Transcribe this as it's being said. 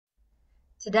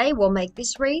Today we'll make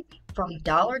this wreath from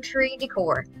Dollar Tree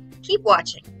decor. Keep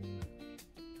watching.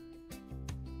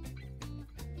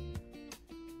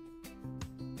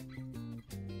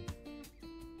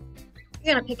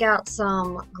 You're going to pick out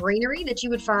some greenery that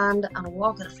you would find on a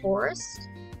walk in a forest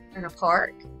or in a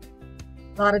park.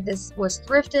 A lot of this was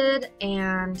thrifted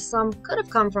and some could have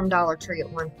come from Dollar Tree at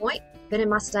one point. Been in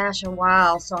my stash a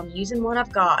while, so I'm using what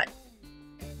I've got.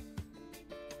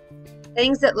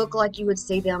 Things that look like you would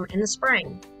see them in the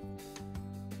spring.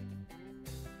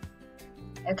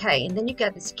 Okay, and then you've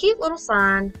got this cute little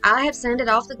sign. I have sanded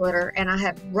off the glitter and I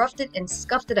have roughed it and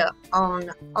scuffed it up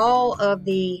on all of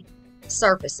the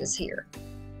surfaces here.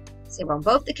 So on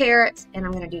both the carrots, and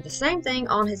I'm going to do the same thing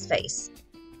on his face.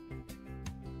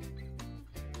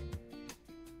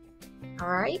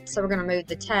 Alright, so we're going to move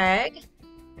the tag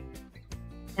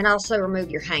and also remove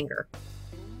your hanger.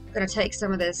 I'm going to take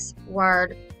some of this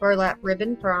wired burlap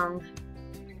ribbon from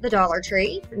the Dollar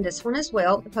Tree, and this one as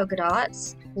well, the polka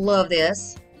dots. Love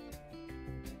this.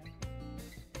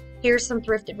 Here's some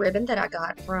thrifted ribbon that I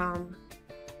got from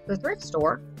the thrift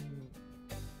store.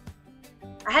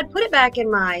 I had put it back in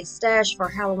my stash for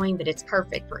Halloween, but it's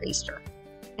perfect for Easter.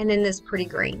 And then this pretty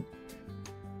green.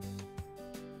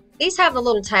 These have the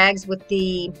little tags with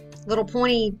the little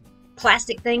pointy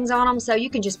plastic things on them, so you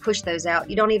can just push those out.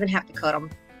 You don't even have to cut them.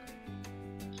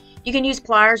 You can use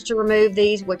pliers to remove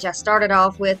these, which I started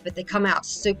off with, but they come out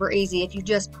super easy if you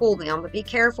just pull them. But be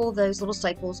careful, those little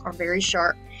staples are very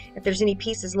sharp. If there's any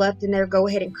pieces left in there, go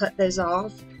ahead and cut those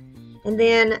off. And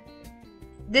then,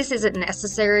 this isn't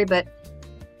necessary, but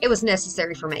it was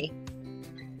necessary for me.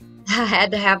 I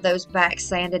had to have those back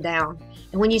sanded down.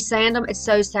 And when you sand them, it's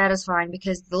so satisfying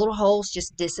because the little holes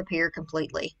just disappear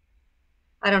completely.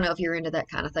 I don't know if you're into that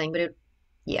kind of thing, but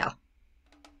yeah.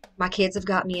 My kids have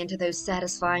got me into those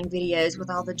satisfying videos with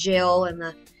all the gel and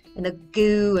the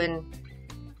goo, and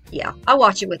yeah, I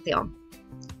watch it with them.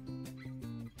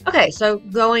 Okay, so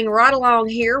going right along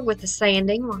here with the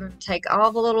sanding, we're going to take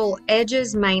all the little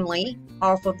edges mainly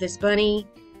off of this bunny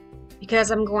because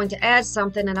I'm going to add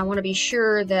something and I want to be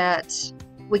sure that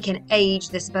we can age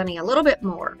this bunny a little bit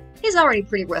more. He's already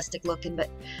pretty rustic looking,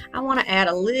 but I want to add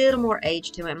a little more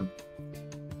age to him.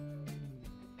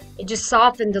 It just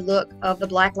softened the look of the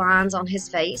black lines on his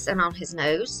face and on his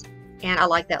nose, and I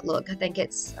like that look. I think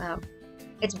it's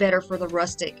better for the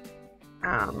rustic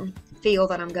feel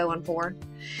that I'm going for.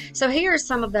 So here's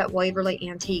some of that Waverly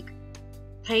Antique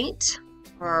paint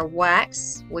or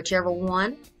wax, whichever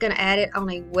one. Gonna add it on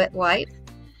a wet wipe.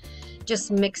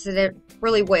 Just mix it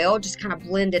really well, just kind of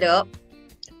blend it up,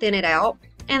 thin it out,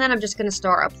 and then I'm just gonna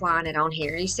start applying it on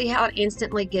here. You see how it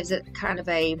instantly gives it kind of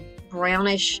a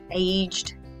brownish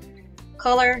aged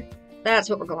color?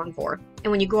 That's what we're going for. And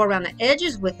when you go around the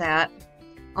edges with that,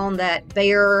 on that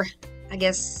bare, I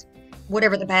guess,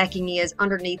 whatever the backing is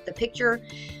underneath the picture,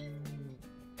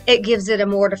 it gives it a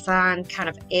more defined kind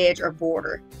of edge or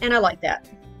border. And I like that.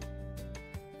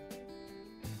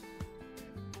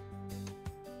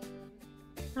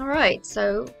 Alright,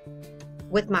 so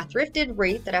with my thrifted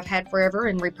wreath that I've had forever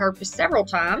and repurposed several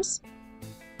times,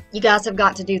 you guys have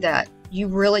got to do that. You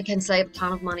really can save a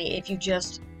ton of money if you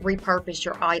just repurpose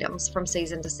your items from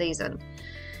season to season.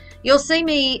 You'll see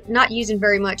me not using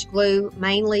very much glue,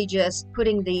 mainly just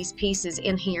putting these pieces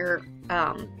in here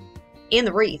in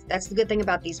the wreath. That's the good thing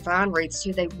about these vine wreaths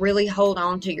too. They really hold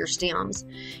on to your stems.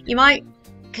 You might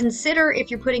consider, if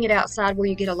you're putting it outside where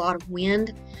you get a lot of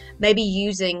wind, maybe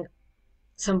using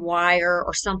some wire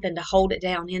or something to hold it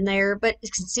down in there, but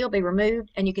it can still be removed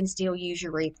and you can still use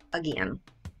your wreath again.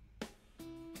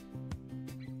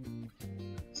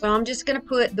 So I'm just going to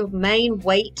put the main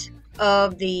weight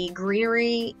of the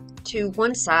greenery to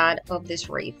one side of this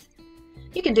wreath.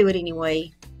 You can do it any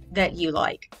way that you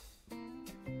like.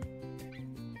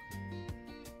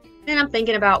 Then I'm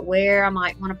thinking about where I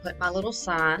might want to put my little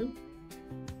sign.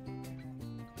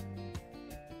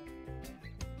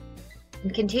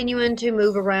 And continuing to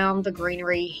move around the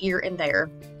greenery here and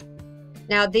there.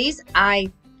 Now these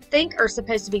I think are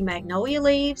supposed to be magnolia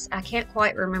leaves. I can't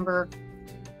quite remember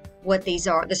what these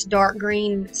are. This dark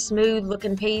green smooth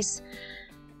looking piece,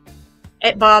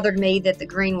 it bothered me that the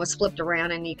green was flipped around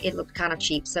and it looked kind of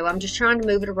cheap, so I'm just trying to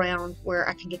move it around where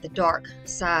I can get the dark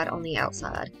side on the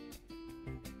outside.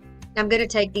 I'm going to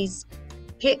take these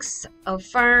picks of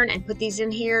fern and put these in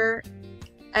here.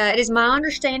 It is my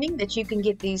understanding that you can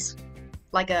get these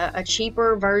like a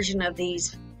cheaper version of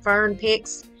these fern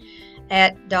picks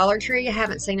at Dollar Tree. I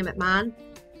haven't seen them at mine.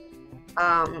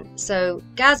 So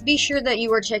guys, be sure that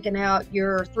you are checking out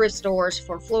your thrift stores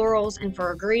for florals and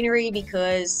for greenery,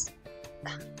 because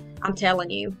I'm telling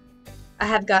you, I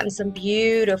have gotten some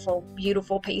beautiful,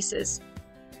 beautiful pieces.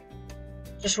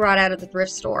 just right out of the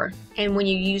thrift store. And when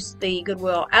you use the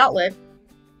Goodwill outlet,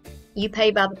 you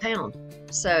pay by the pound.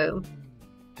 So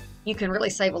you can really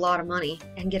save a lot of money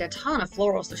and get a ton of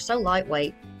florals. They're so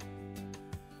lightweight.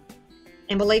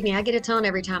 And believe me, I get a ton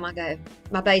every time I go.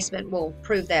 My basement will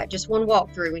prove that. Just one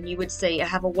walkthrough and you would see I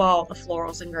have a wall of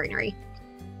florals and greenery.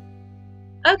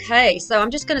 Okay, so I'm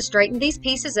just going to straighten these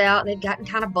pieces out. They've gotten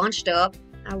kind of bunched up.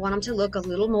 I want them to look a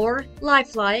little more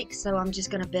lifelike, so I'm just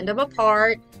going to bend them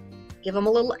apart, give them a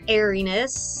little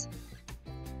airiness,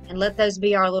 and let those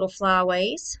be our little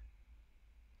flyaways.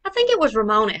 I think it was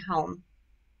Ramon at Home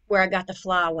where I got the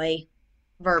flyaway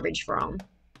verbiage from.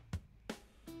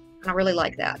 And I really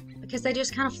like that because they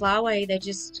just kind of fly away. They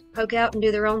just poke out and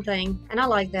do their own thing, and I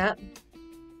like that.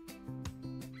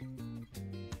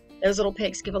 Those little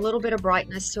picks give a little bit of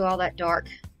brightness to all that dark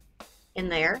in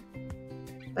there.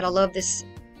 But I love this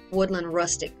woodland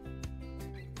rustic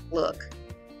look.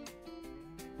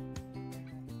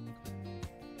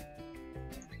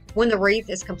 When the wreath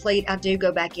is complete, I do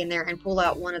go back in there and pull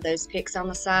out one of those picks on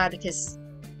the side, because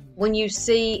when you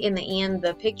see in the end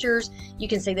the pictures, you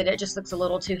can see that it just looks a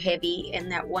little too heavy in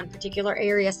that one particular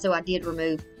area, so I did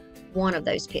remove one of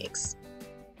those picks.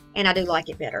 And I do like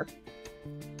it better.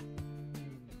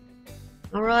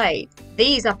 Alright,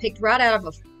 these I picked right out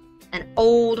of an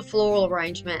old floral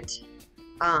arrangement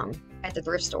at the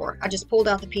thrift store. I just pulled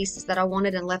out the pieces that I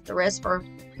wanted and left the rest for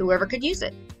whoever could use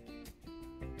it.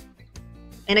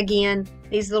 And again,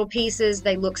 these little pieces,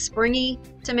 they look springy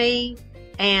to me,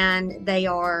 and they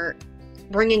are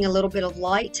bringing a little bit of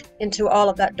light into all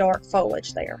of that dark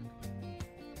foliage there.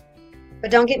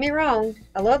 But don't get me wrong,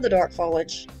 I love the dark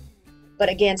foliage, but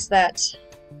against that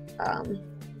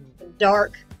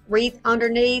dark wreath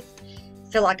underneath,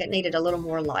 I feel like it needed a little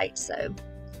more light, so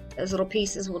those little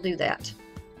pieces will do that.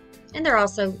 And they're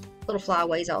also little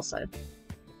flyaways also.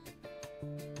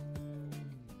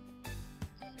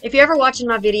 If you're ever watching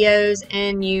my videos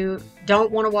and you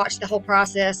don't want to watch the whole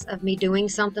process of me doing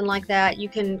something like that, you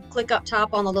can click up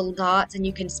top on the little dots and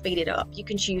you can speed it up. You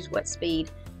can choose what speed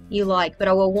you like, but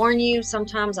I will warn you,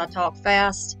 sometimes I talk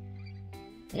fast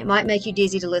and it might make you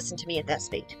dizzy to listen to me at that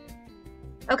speed.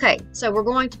 Okay, so we're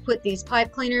going to put these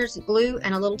pipe cleaners, glue,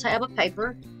 and a little tab of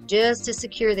paper just to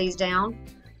secure these down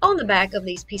on the back of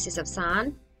these pieces of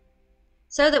sign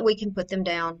so that we can put them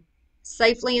down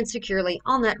safely and securely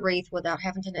on that wreath without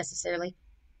having to necessarily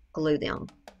glue them.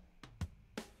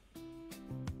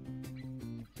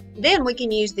 Then we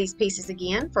can use these pieces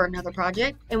again for another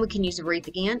project, and we can use the wreath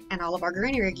again and all of our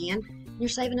greenery again. You're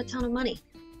saving a ton of money.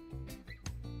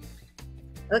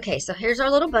 Okay, so here's our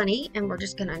little bunny, and we're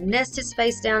just gonna nest his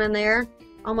face down in there,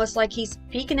 almost like he's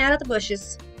peeking out of the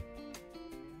bushes.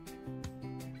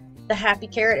 The happy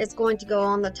carrot is going to go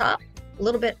on the top, a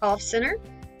little bit off center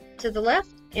to the left,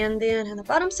 and then in the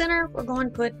bottom center, we're going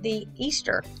to put the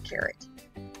Easter carrot.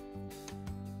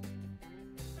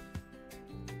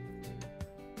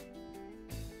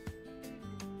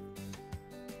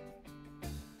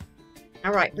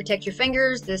 All right, protect your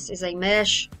fingers. This is a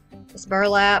mesh, it's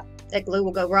burlap. That glue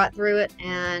will go right through it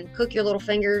and cook your little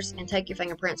fingers and take your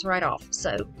fingerprints right off.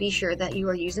 So be sure that you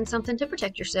are using something to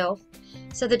protect yourself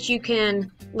so that you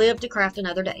can live to craft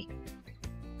another day.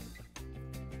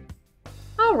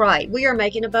 All right, we are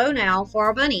making a bow now for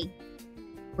our bunny.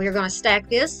 We are going to stack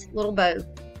this little bow,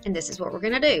 and this is what we're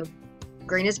going to do.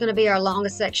 Green is going to be our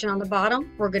longest section on the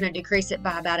bottom. We're going to decrease it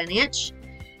by about 1 inch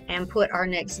and put our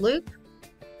next loop,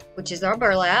 which is our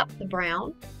burlap, the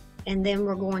brown, and then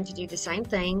we're going to do the same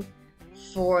thing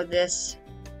for this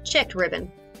checked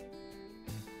ribbon.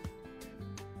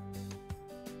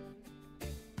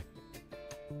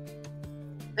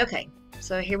 Okay,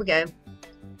 so here we go.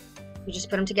 We just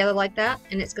put them together like that,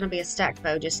 and it's going to be a stacked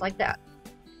bow just like that.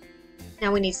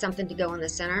 Now we need something to go in the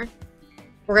center.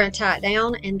 We're going to tie it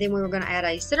down, and then we were going to add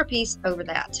a centerpiece over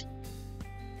that,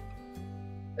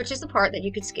 which is the part that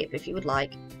you could skip if you would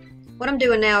like. What I'm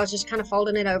doing now is just kind of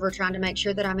folding it over, trying to make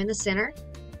sure that I'm in the center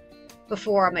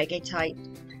before I make a tight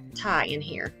tie in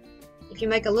here. If you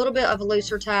make a little bit of a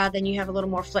looser tie, then you have a little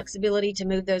more flexibility to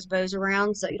move those bows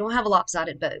around so you don't have a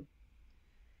lopsided bow.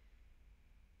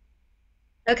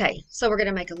 Okay, so we're going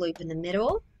to make a loop in the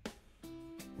middle.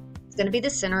 It's going to be the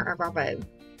center of our bow.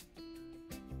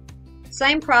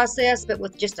 Same process, but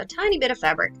with just a tiny bit of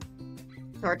fabric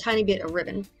or a tiny bit of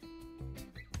ribbon.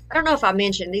 I don't know if I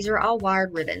mentioned, these are all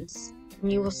wired ribbons,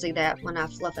 and you will see that when I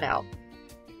fluff it out.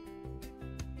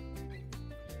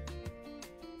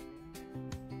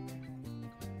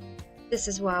 This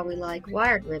is why we like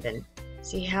wired ribbon.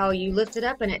 See how you lift it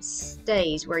up and it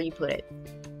stays where you put it.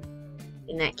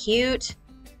 Isn't that cute?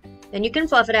 Then you can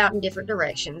fluff it out in different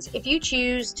directions. If you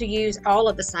choose to use all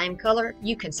of the same color,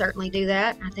 you can certainly do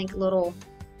that. I think a little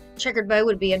checkered bow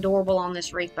would be adorable on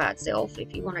this wreath by itself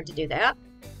if you wanted to do that.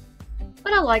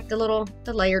 But I like the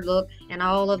layered look, and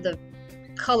all of the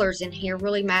colors in here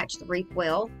really match the wreath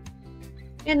well.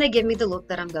 And they give me the look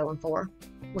that I'm going for,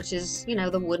 which is, you know,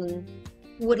 the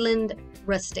woodland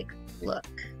rustic look.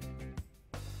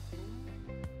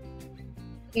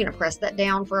 You're going to press that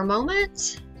down for a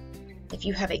moment. If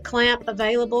you have a clamp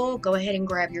available, go ahead and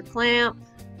grab your clamp.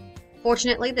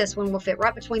 Fortunately, this one will fit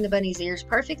right between the bunny's ears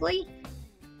perfectly.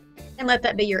 And let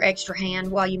that be your extra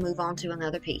hand while you move on to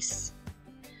another piece.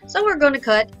 So we're going to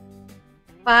cut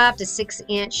 5 to 6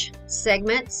 inch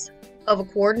segments of a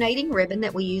coordinating ribbon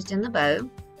that we used in the bow,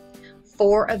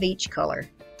 4 of each color.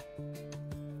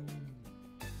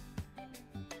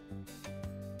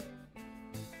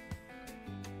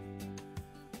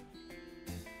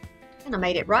 And I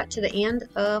made it right to the end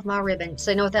of my ribbon.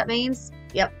 So you know what that means?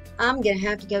 Yep, I'm gonna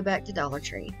have to go back to Dollar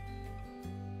Tree.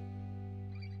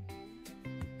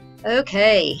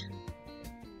 Okay,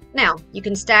 now you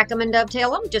can stack them and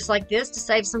dovetail them just like this to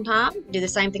save some time. Do the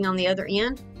same thing on the other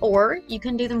end, or you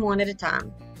can do them one at a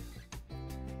time.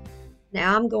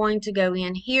 Now I'm going to go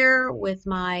in here with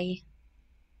my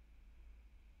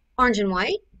orange and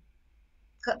white,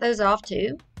 cut those off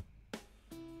too,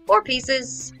 4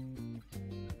 pieces,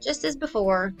 just as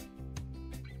before.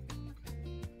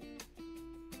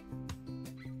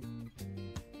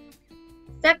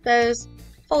 Stack those,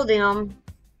 fold them,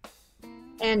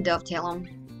 and dovetail them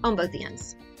on both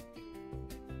ends.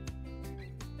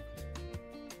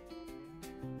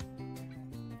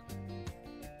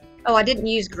 Oh, I didn't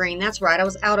use green. That's right. I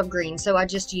was out of green, so I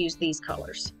just used these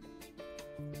colors.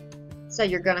 So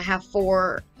you're going to have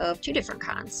 4 of 2 different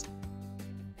kinds.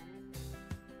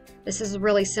 This is a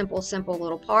really simple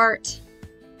little part.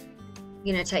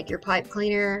 You're going to take your pipe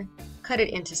cleaner, cut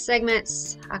it into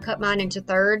segments. I cut mine into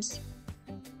thirds.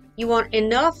 You want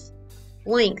enough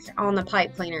length on the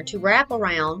pipe cleaner to wrap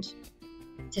around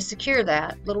to secure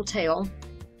that little tail,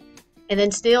 and then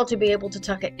still to be able to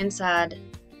tuck it inside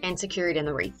and secure it in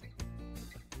the wreath.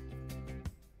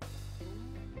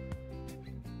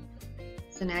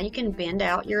 So now you can bend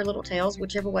out your little tails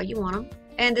whichever way you want them,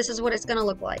 and this is what it's going to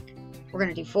look like. We're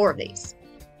going to do 4 of these.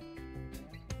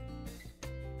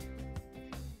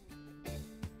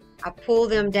 I pull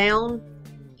them down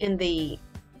in the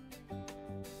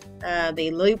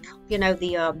loop, you know,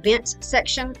 the bent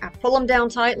section. I pull them down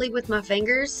tightly with my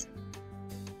fingers.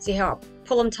 See how I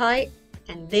pull them tight?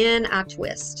 And then I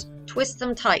twist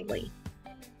them tightly,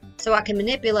 so I can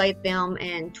manipulate them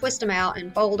and twist them out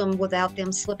and fold them without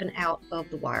them slipping out of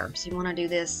the wire. So you want to do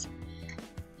this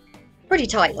pretty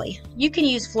tightly. You can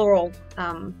use floral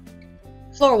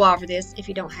wire for this if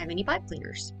you don't have any pipe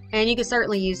cleaners, and you can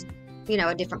certainly use, you know,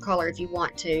 a different color if you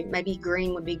want to. Maybe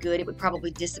green would be good. It would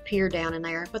probably disappear down in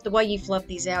there, but the way you fluff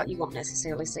these out, you won't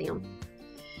necessarily see them.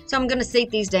 So I'm going to seat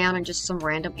these down in just some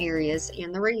random areas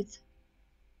in the wreath.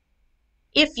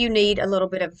 If you need a little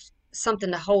bit of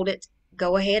something to hold it,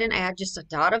 go ahead and add just a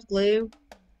dot of glue.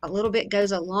 A little bit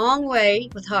goes a long way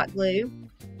with hot glue.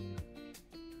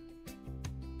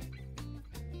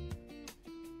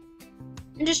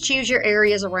 And just choose your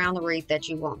areas around the wreath that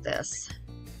you want this.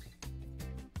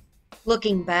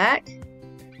 Looking back,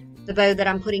 the bow that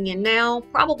I'm putting in now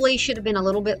probably should have been a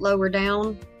little bit lower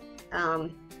down.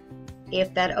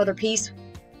 If that other piece,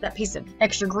 that piece of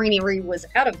extra greenery was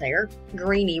out of there,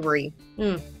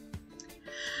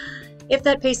 if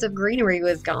that piece of greenery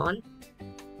was gone,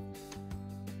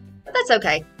 but that's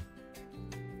okay.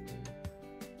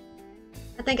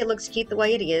 I think it looks cute the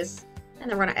way it is, and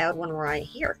then we're going to add one right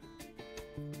here.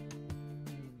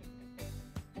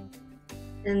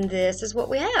 And this is what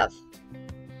we have.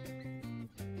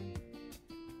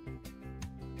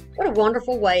 What a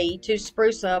wonderful way to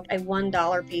spruce up a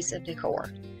 $1 piece of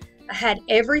decor. I had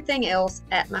everything else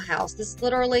at my house. This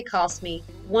literally cost me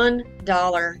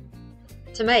 $1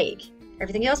 to make.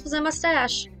 Everything else was in my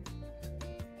stash.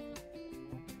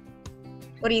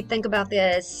 What do you think about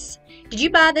this? Did you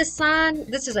buy this sign?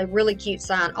 This is a really cute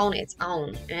sign on its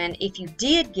own. And if you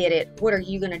did get it, what are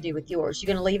you going to do with yours? You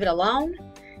going to leave it alone?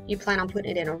 You plan on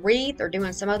putting it in a wreath or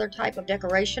doing some other type of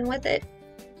decoration with it?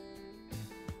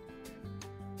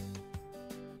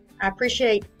 I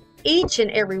appreciate each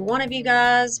and every one of you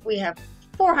guys. We have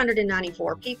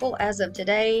 494 people as of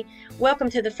today. Welcome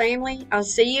to the family. I'll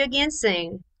see you again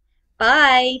soon.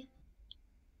 Bye.